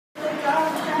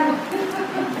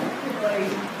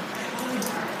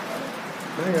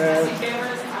Okay. See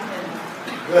cameras? I'm in.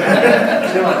 I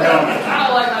I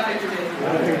don't like my picture taken. I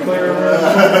can clear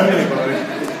anybody.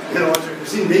 You know, you've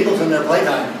seen beagles in their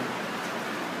playtime.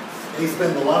 They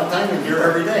spend a lot of time in here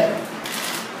every day.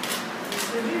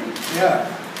 Yes, they do.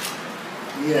 Yeah.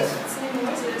 Yes. That same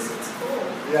noises, it's cool.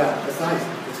 Yeah, that's nice.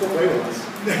 Let's go play with us.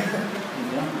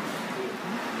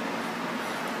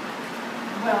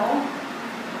 Well,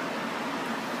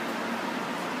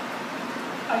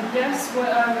 I guess what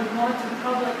I would want the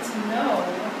public to know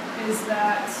is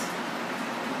that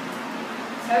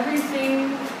every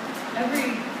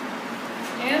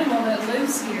animal that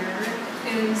lives here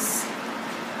is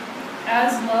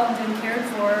as loved and cared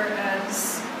for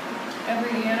as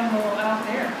every animal out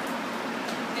there,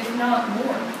 if not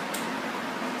more.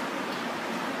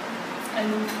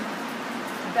 And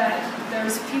that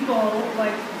there's people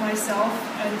like myself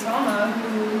and Tama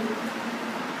who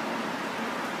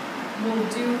will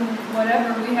do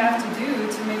whatever we have to do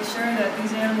to make sure that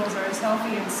these animals are as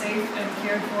healthy and safe and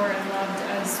cared for and loved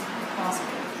as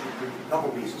possible. A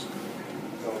couple pieces.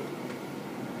 So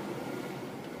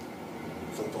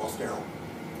it's all sterile.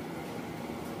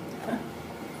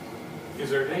 Is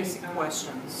there any Basic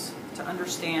questions to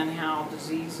understand how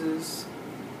diseases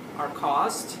are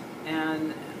caused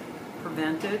and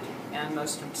prevented, and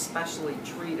most especially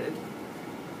treated,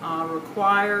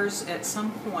 requires at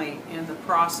some point in the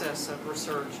process of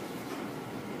research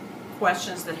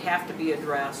questions that have to be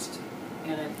addressed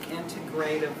in an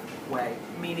integrative way,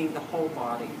 meaning the whole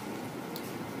body.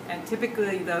 And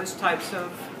typically those types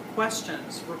of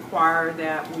questions require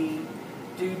that we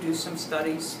do some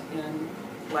studies in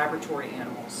laboratory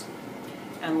animals.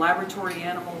 And laboratory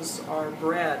animals are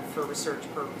bred for research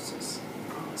purposes,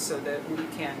 so that we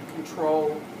can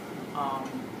control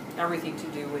everything to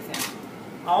do with them.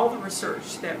 All the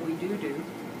research that we do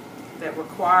that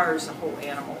requires a whole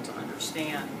animal to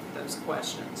understand those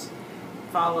questions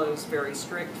follows very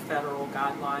strict federal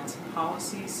guidelines and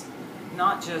policies,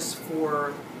 not just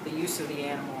for the use of the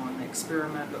animal in the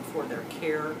experiment, but for their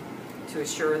care, to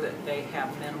assure that they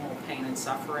have minimal pain and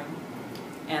suffering,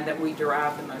 and that we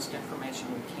derive the most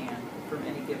information we can from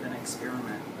any given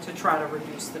experiment to try to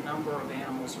reduce the number of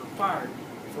animals required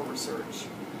for research.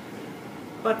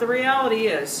 But the reality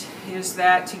is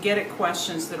that to get at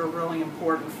questions that are really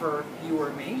important for you or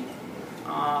me,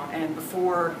 and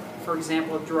before, for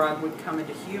example, a drug would come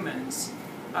into humans,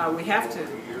 we have to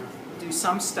do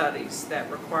some studies that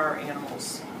require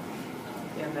animals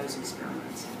in those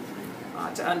experiments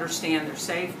to understand their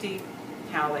safety,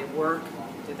 how they work,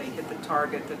 do they hit the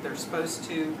target that they're supposed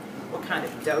to, what kind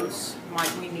of dose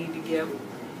might we need to give.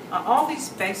 All these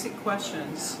basic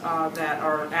questions that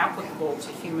are applicable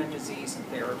to human disease and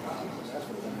therapy.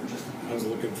 I was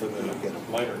looking for the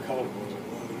lighter colored ones.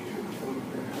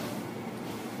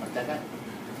 Like that guy?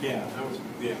 Yeah,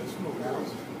 this one over there.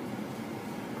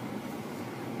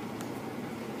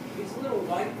 These little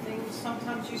white things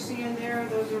sometimes you see in there,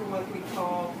 those are what we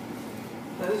call,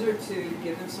 those are to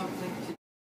give them something to